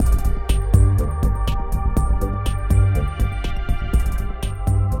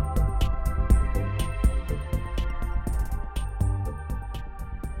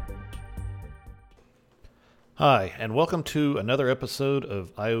Hi, and welcome to another episode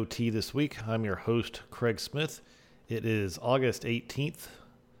of IoT This Week. I'm your host, Craig Smith. It is August 18th,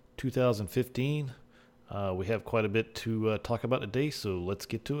 2015. We have quite a bit to talk about today, so let's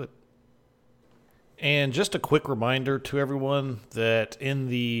get to it. And just a quick reminder to everyone that in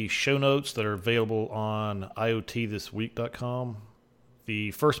the show notes that are available on IoTthisweek.com,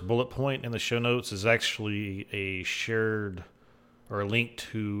 the first bullet point in the show notes is actually a shared or a link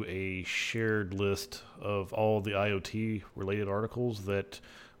to a shared list of all the IoT related articles that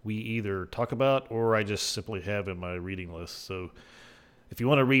we either talk about or I just simply have in my reading list. So if you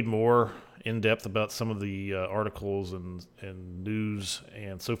want to read more in depth about some of the articles and news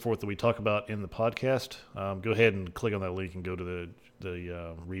and so forth that we talk about in the podcast, go ahead and click on that link and go to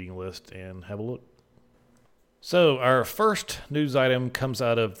the reading list and have a look. So our first news item comes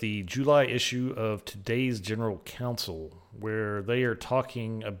out of the July issue of Today's General Counsel, where they are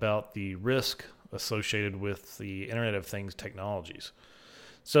talking about the risk associated with the Internet of Things technologies.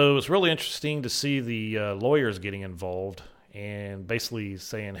 So it's really interesting to see the lawyers getting involved and basically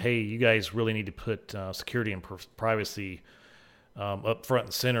saying, hey, you guys really need to put security and privacy up front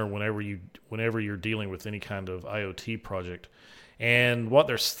and center whenever you're dealing with any kind of IoT project. And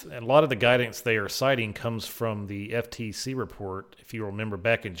a lot of the guidance they are citing comes from the FTC report. If you remember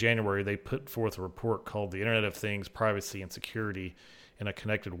back in January, they put forth a report called the Internet of Things, Privacy and Security in a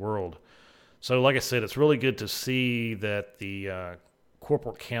Connected World. So like I said, it's really good to see that the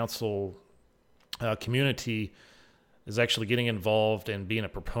corporate counsel community is actually getting involved and being a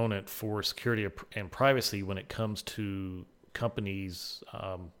proponent for security and privacy when it comes to companies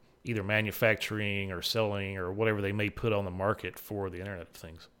either manufacturing or selling or whatever they may put on the market for the Internet of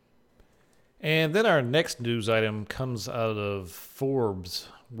Things. And then our next news item comes out of Forbes,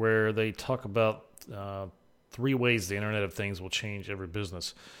 where they talk about 3 ways the Internet of Things will change every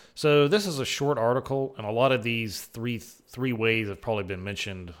business. So this is a short article, and a lot of these three ways have probably been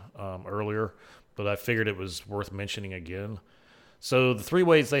mentioned earlier, but I figured it was worth mentioning again. So the 3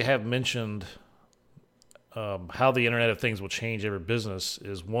 ways they have mentioned how the Internet of Things will change every business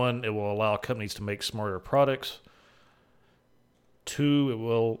is 1, it will allow companies to make smarter products. 2, it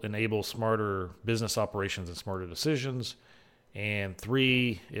will enable smarter business operations and smarter decisions. And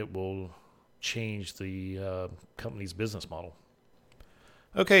 3, it will change the company's business model.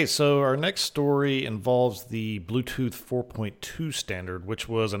 Okay, so our next story involves the Bluetooth 4.2 standard, which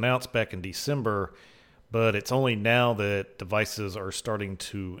was announced back in December, but it's only now that devices are starting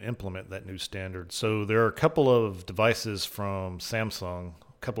to implement that new standard. So there are a couple of devices from Samsung,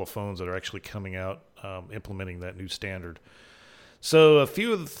 a couple of phones that are actually coming out implementing that new standard. So a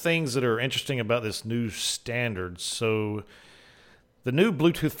few of the things that are interesting about this new standard. So the new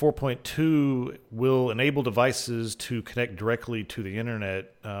Bluetooth 4.2 will enable devices to connect directly to the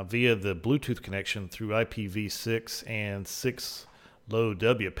internet via the Bluetooth connection through IPv6 and 6 low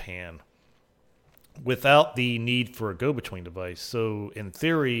WPAN, without the need for a go-between device. So in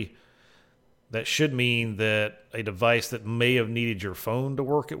theory, that should mean that a device that may have needed your phone to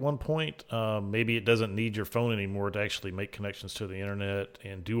work at one point, maybe it doesn't need your phone anymore to actually make connections to the internet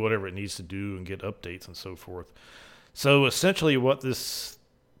and do whatever it needs to do and get updates and so forth. So essentially what this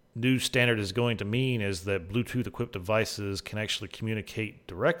new standard is going to mean is that Bluetooth-equipped devices can actually communicate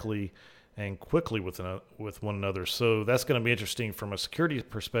directly and quickly with one another. So that's going to be interesting from a security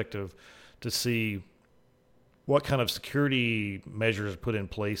perspective to see what kind of security measures are put in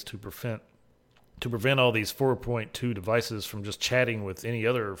place to prevent all these 4.2 devices from just chatting with any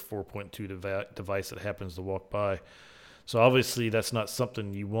other 4.2 device that happens to walk by. So obviously that's not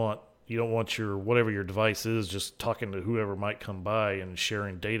something you want. You don't want whatever your device is just talking to whoever might come by and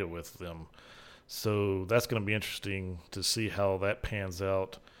sharing data with them. So that's going to be interesting to see how that pans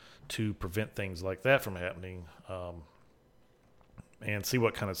out to prevent things like that from happening. And see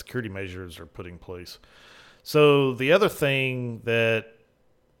what kind of security measures are put in place. So the other thing that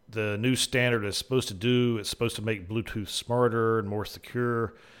the new standard is supposed to do, it's supposed to make Bluetooth smarter and more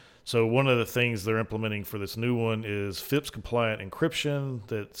secure. So one of the things they're implementing for this new one is FIPS-compliant encryption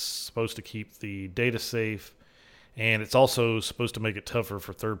that's supposed to keep the data safe. And it's also supposed to make it tougher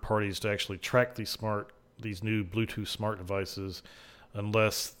for third parties to actually track these new Bluetooth smart devices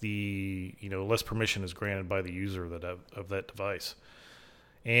unless less permission is granted by the user of that device.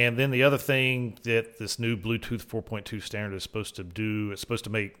 And then the other thing that this new Bluetooth 4.2 standard is supposed to do, it's supposed to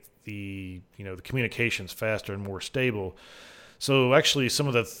make the communications faster and more stable. So actually some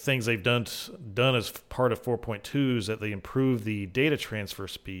of the things they've done as part of 4.2 is that they improve the data transfer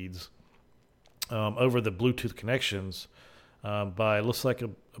speeds over the Bluetooth connections by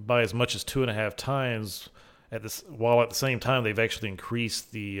as much as 2.5 times while at the same time they've actually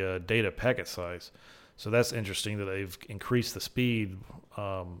increased the data packet size. So that's interesting that they've increased the speed,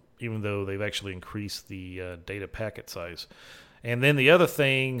 even though they've actually increased the data packet size. And then the other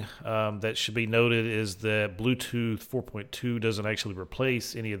thing that should be noted is that Bluetooth 4.2 doesn't actually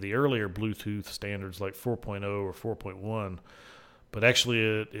replace any of the earlier Bluetooth standards like 4.0 or 4.1, but actually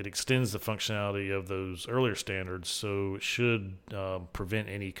it extends the functionality of those earlier standards, so it should prevent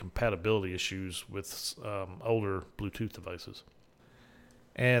any compatibility issues with older Bluetooth devices.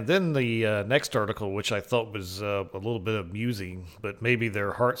 And then the next article, which I thought was a little bit amusing, but maybe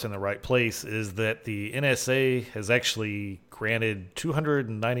their heart's in the right place, is that the NSA has actually granted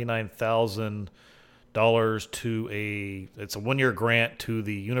 $299,000 it's a 1-year grant to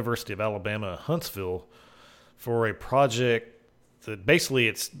the University of Alabama Huntsville for a project that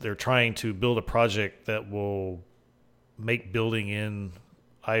basically they're trying to build a project that will make building in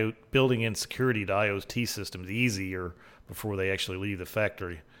security to IoT systems easier before they actually leave the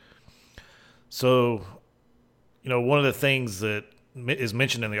factory. So, one of the things that is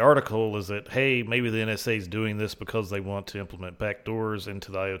mentioned in the article is that, hey, maybe the NSA is doing this because they want to implement backdoors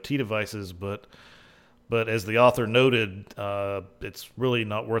into the IoT devices, but as the author noted, it's really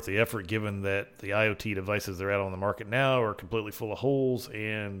not worth the effort given that the IoT devices that are out on the market now are completely full of holes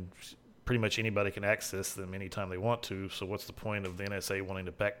and pretty much anybody can access them anytime they want to. So what's the point of the NSA wanting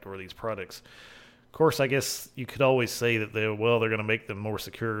to backdoor these products? Of course, I guess you could always say that they're going to make them more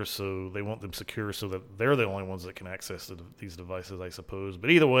secure, so they want them secure so that they're the only ones that can access these devices, I suppose. But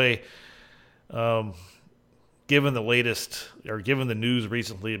either way, given the news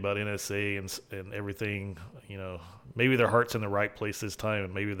recently about NSA and everything, maybe their heart's in the right place this time,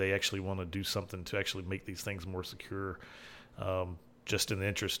 and maybe they actually want to do something to actually make these things more secure, just in the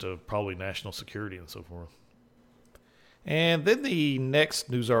interest of probably national security and so forth. And then the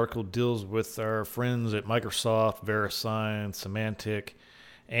next news article deals with our friends at Microsoft, VeriSign, Symantec,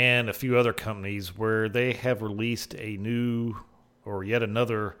 and a few other companies where they have released a new or yet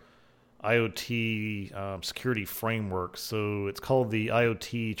another IoT security framework. So it's called the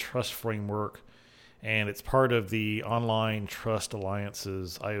IoT Trust Framework, and it's part of the Online Trust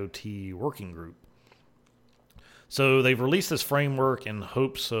Alliance's IoT Working Group. So they've released this framework in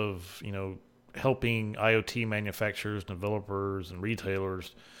hopes of, helping IoT manufacturers, developers, and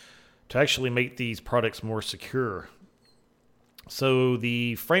retailers to actually make these products more secure. So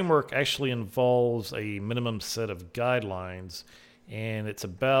the framework actually involves a minimum set of guidelines, and it's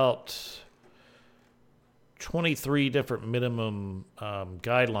about 23 different minimum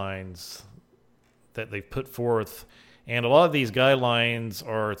guidelines that they've put forth. And a lot of these guidelines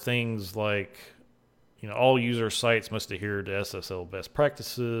are things like, all user sites must adhere to SSL best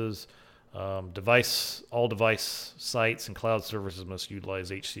practices. All device sites and cloud services must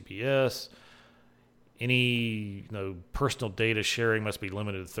utilize HTTPS. Any personal data sharing must be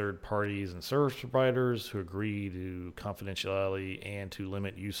limited to third parties and service providers who agree to confidentiality and to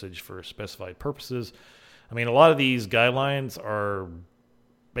limit usage for specified purposes. I mean, a lot of these guidelines are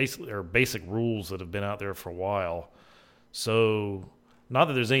basic rules that have been out there for a while. So, not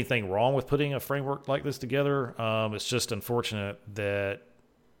that there's anything wrong with putting a framework like this together. It's just unfortunate that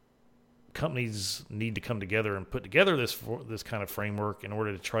companies need to come together and put together this kind of framework in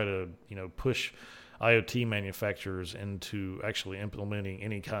order to try to push IoT manufacturers into actually implementing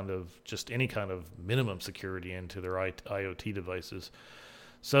any kind of minimum security into their IoT devices.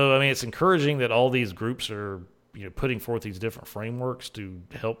 So I mean, it's encouraging that all these groups are putting forth these different frameworks to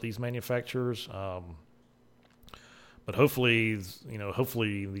help these manufacturers. But hopefully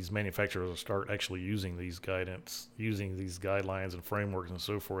these manufacturers will start actually using these guidelines and frameworks and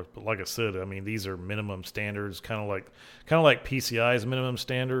so forth. But like I said, I mean, these are minimum standards, kind of like PCI's minimum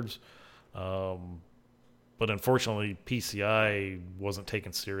standards. But unfortunately, PCI wasn't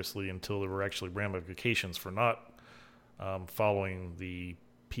taken seriously until there were actually ramifications for not following the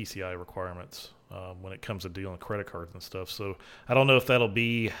PCI requirements when it comes to dealing with credit cards and stuff. So I don't know if that'll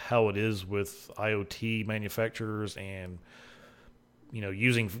be how it is with IoT manufacturers and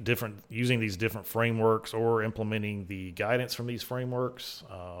using these different frameworks or implementing the guidance from these frameworks.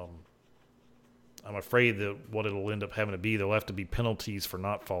 I'm afraid that what it'll end up having to be, there'll have to be penalties for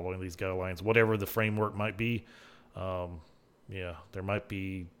not following these guidelines, whatever the framework might be. It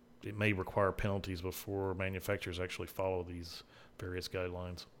may require penalties before manufacturers actually follow these various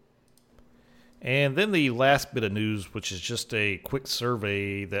guidelines. And then the last bit of news, which is just a quick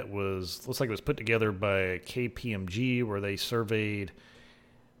survey that looks like it was put together by KPMG, where they surveyed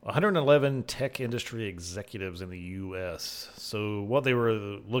 111 tech industry executives in the U.S. So what they were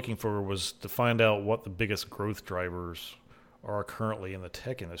looking for was to find out what the biggest growth drivers are currently in the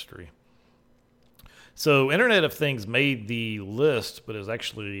tech industry. So, Internet of Things made the list, but is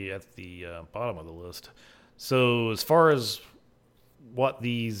actually at the bottom of the list. So, as far as what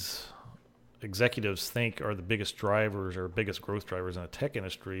these executives think are the biggest drivers or biggest growth drivers in the tech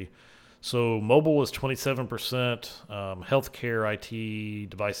industry, so mobile is 27%, healthcare,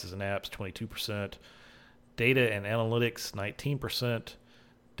 IT, devices and apps 22%, data and analytics 19%,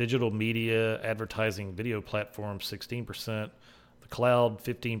 digital media, advertising, video platforms 16%, the cloud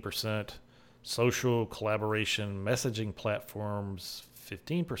 15%, social collaboration, messaging platforms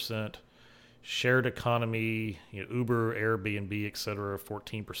 15%, shared economy, Uber, Airbnb, etc.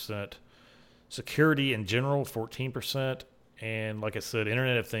 14%, security in general 14%, and like I said,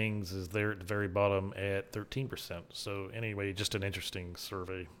 Internet of Things is there at the very bottom at 13%. So anyway, just an interesting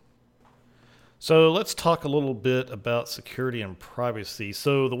survey. So let's talk a little bit about security and privacy.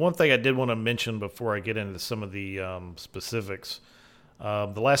 So the one thing I did want to mention before I get into some of the specifics,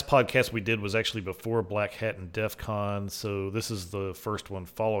 the last podcast we did was actually before Black Hat and DEF CON, so this is the first one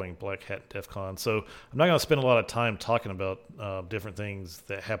following Black Hat and DEF CON. So I'm not going to spend a lot of time talking about different things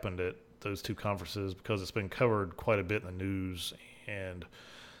that happened at those two conferences because it's been covered quite a bit in the news, and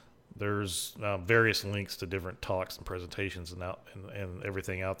there's various links to different talks and presentations and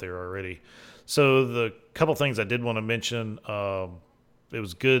everything out there already. So the couple things I did want to mention, it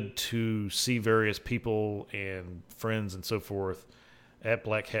was good to see various people and friends and so forth at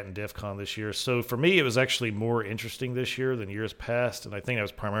Black Hat and DEF CON this year. So for me, it was actually more interesting this year than years past, and I think that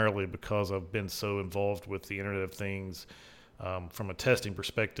was primarily because I've been so involved with the Internet of Things from a testing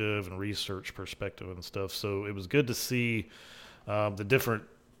perspective and research perspective and stuff. So it was good to see the different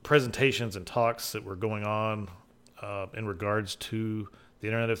presentations and talks that were going on in regards to the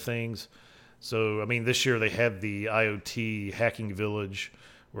Internet of Things. So, I mean, this year they had the IoT hacking village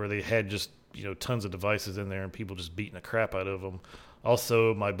where they had just, tons of devices in there and people just beating the crap out of them.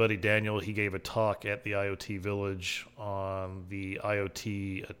 Also, my buddy Daniel, he gave a talk at the IoT village on the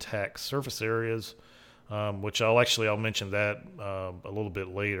IoT attack surface areas, which I'll mention that a little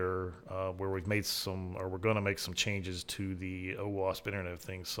bit later, where we're going to make some changes to the OWASP Internet of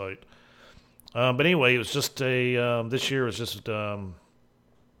Things site. But anyway, it was just this year was just, like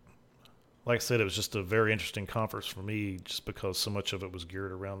I said, it was just a very interesting conference for me just because so much of it was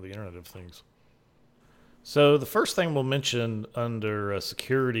geared around the Internet of Things. So the first thing we'll mention under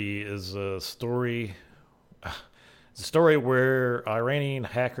security is a story. It's a story where Iranian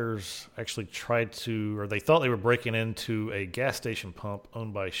hackers actually they thought they were breaking into a gas station pump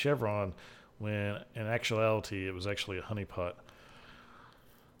owned by Chevron, when in actuality it was actually a honeypot.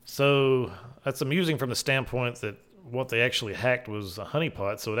 So that's amusing from the standpoint that what they actually hacked was a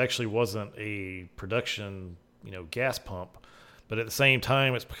honeypot, so it actually wasn't a production, gas pump. But at the same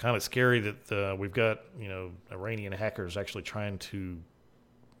time, it's kind of scary that we've got, Iranian hackers actually trying to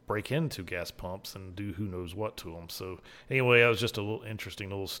break into gas pumps and do who knows what to them. So anyway, that was just a little interesting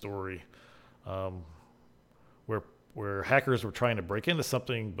little story where hackers were trying to break into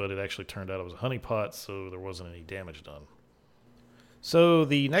something, but it actually turned out it was a honeypot, so there wasn't any damage done. So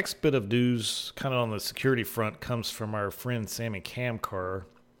the next bit of news, kind of on the security front, comes from our friend Sammy Kamkar,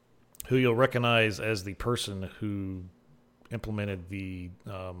 who you'll recognize as the person who implemented the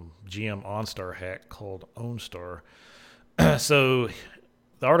GM OnStar hack called OnStar. So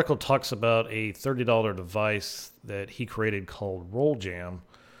the article talks about a $30 device that he created called RollJam,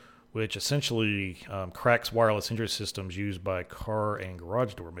 which essentially cracks wireless entry systems used by car and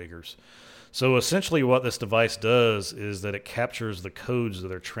garage door makers. So essentially what this device does is that it captures the codes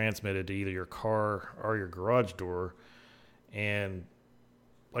that are transmitted to either your car or your garage door, and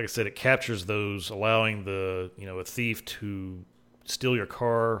like I said, it captures those, allowing a thief to steal your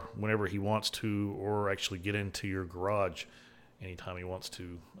car whenever he wants to, or actually get into your garage anytime he wants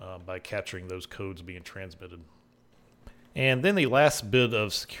to, by capturing those codes being transmitted. And then the last bit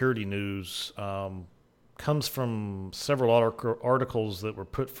of security news comes from several articles that were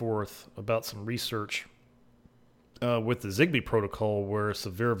put forth about some research with the Zigbee protocol where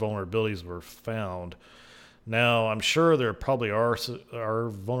severe vulnerabilities were found. Now, I'm sure there probably are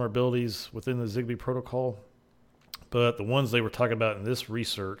vulnerabilities within the Zigbee protocol, but the ones they were talking about in this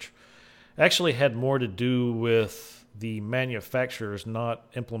research actually had more to do with the manufacturers not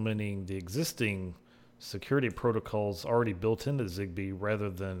implementing the existing security protocols already built into Zigbee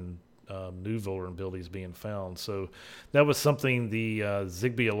rather than new vulnerabilities being found. So that was something the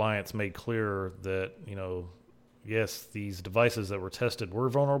Zigbee Alliance made clear that, yes, these devices that were tested were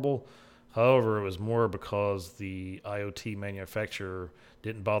vulnerable. However, it was more because the IoT manufacturer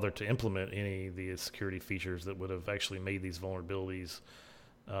didn't bother to implement any of the security features that would have actually made these vulnerabilities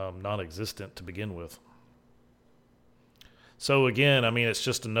non-existent to begin with. So again, I mean, it's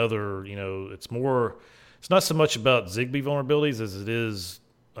just another, it's not so much about Zigbee vulnerabilities as it is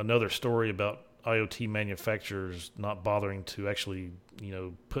another story about IoT manufacturers not bothering to actually,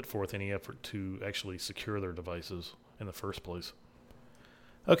 put forth any effort to actually secure their devices in the first place.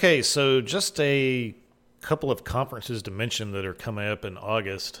 Okay, so just a couple of conferences to mention that are coming up in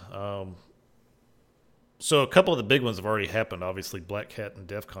August. So a couple of the big ones have already happened, obviously Black Hat and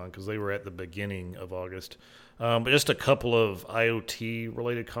DEF CON, because they were at the beginning of August. But just a couple of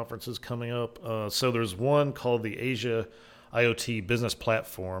IoT-related conferences coming up. So there's one called the Asia IoT Business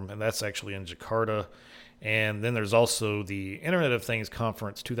Platform, and that's actually in Jakarta. And then there's also the Internet of Things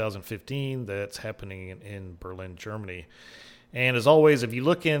Conference 2015 that's happening in Berlin, Germany. And as always, if you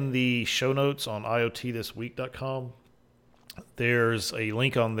look in the show notes on IoTthisweek.com, there's a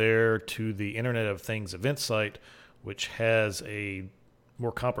link on there to the Internet of Things event site, which has a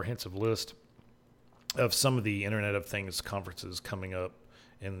more comprehensive list of some of the Internet of Things conferences coming up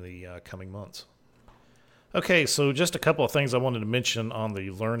in the coming months. Okay, so just a couple of things I wanted to mention on the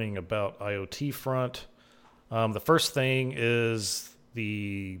learning about IoT front. The first thing is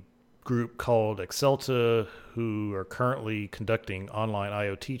the group called Excelta, who are currently conducting online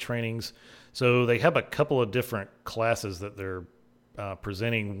IoT trainings. So they have a couple of different classes that they're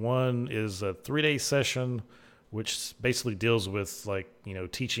presenting. One is a 3-day session, which basically deals with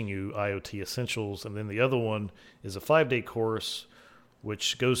teaching you IoT essentials. And then the other one is a 5-day course,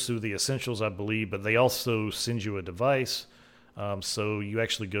 which goes through the essentials, I believe, but they also send you a device. So you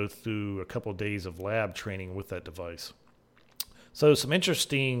actually go through a couple of days of lab training with that device. So some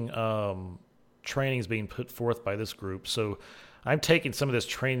interesting trainings being put forth by this group. So I'm taking some of this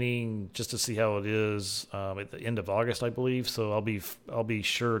training just to see how it is at the end of August, I believe. So I'll be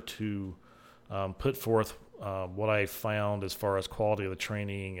sure to put forth what I found as far as quality of the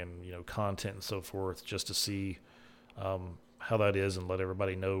training and content and so forth, just to see how that is and let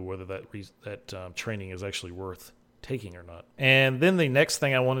everybody know whether that training is actually worth taking or not. And then the next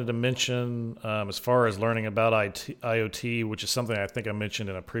thing I wanted to mention as far as learning about IoT, which is something I think I mentioned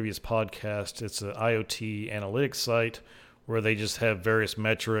in a previous podcast, it's an IoT analytics site where they just have various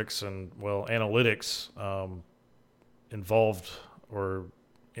metrics and, analytics involved or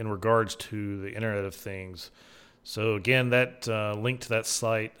in regards to the Internet of Things. So again, that link to that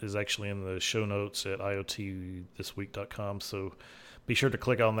site is actually in the show notes at IoTthisweek.com. So be sure to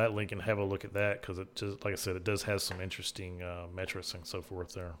click on that link and have a look at that, because it just, like I said, it does have some interesting metrics and so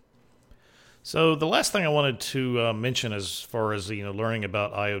forth there. So the last thing I wanted to mention as far as learning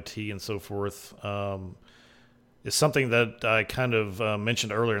about IoT and so forth is something that I kind of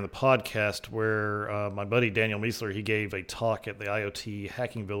mentioned earlier in the podcast, where my buddy Daniel Miessler, he gave a talk at the IoT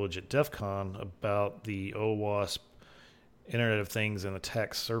Hacking Village at DEF CON about the OWASP Internet of Things and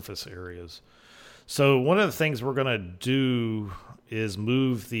attack surface areas. So one of the things we're going to do is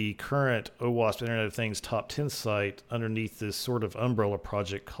move the current OWASP Internet of Things top 10 site underneath this sort of umbrella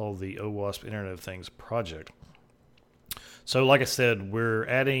project called the OWASP Internet of Things project. So like I said, we're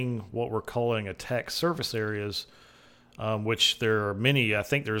adding what we're calling attack surface areas, which there are many. I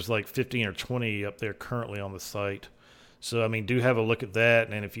think there's like 15 or 20 up there currently on the site. So, do have a look at that.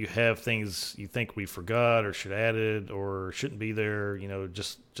 And if you have things you think we forgot or should added or shouldn't be there,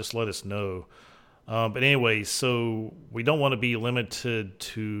 just let us know. But anyway, so we don't want to be limited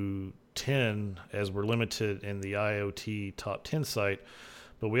to 10 as we're limited in the IoT top 10 site.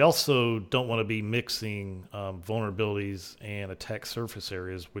 But we also don't want to be mixing vulnerabilities and attack surface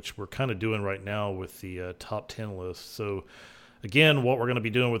areas, which we're kind of doing right now with the top 10 list. So again, what we're going to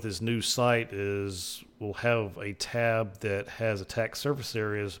be doing with this new site is we'll have a tab that has attack surface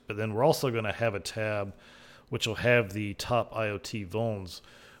areas, but then we're also going to have a tab which will have the top IoT vulns,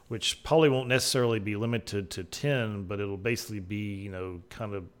 which probably won't necessarily be limited to 10, but it'll basically be,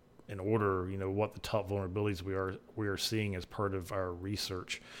 kind of in order, what the top vulnerabilities we are seeing as part of our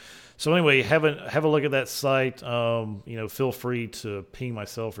research. So anyway, have a look at that site. Feel free to ping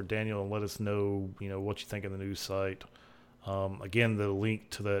myself or Daniel and let us know, what you think of the new site. Again, the link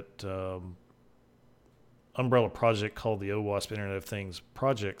to that umbrella project called the OWASP Internet of Things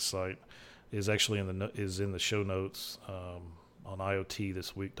project site is actually in the show notes on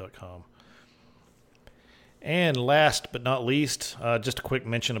IoTthisweek.com. And last but not least, just a quick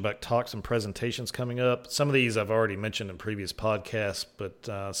mention about talks and presentations coming up. Some of these I've already mentioned in previous podcasts,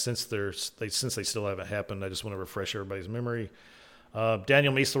 but since they still haven't happened, I just want to refresh everybody's memory.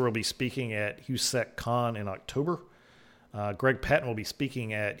 Daniel Miessler will be speaking at HUSECCon in October. Greg Patton will be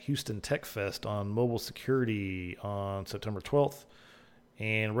speaking at Houston Tech Fest on mobile security on September 12th.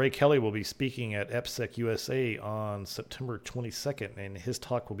 And Ray Kelly will be speaking at EPSEC USA on September 22nd, and his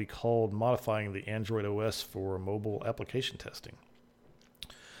talk will be called Modifying the Android OS for Mobile Application Testing.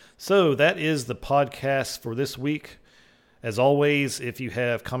 So that is the podcast for this week. As always, if you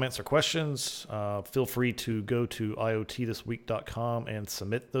have comments or questions, feel free to go to iotthisweek.com and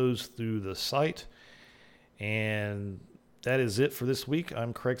submit those through the site. And that is it for this week.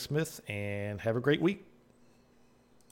 I'm Craig Smith, and have a great week.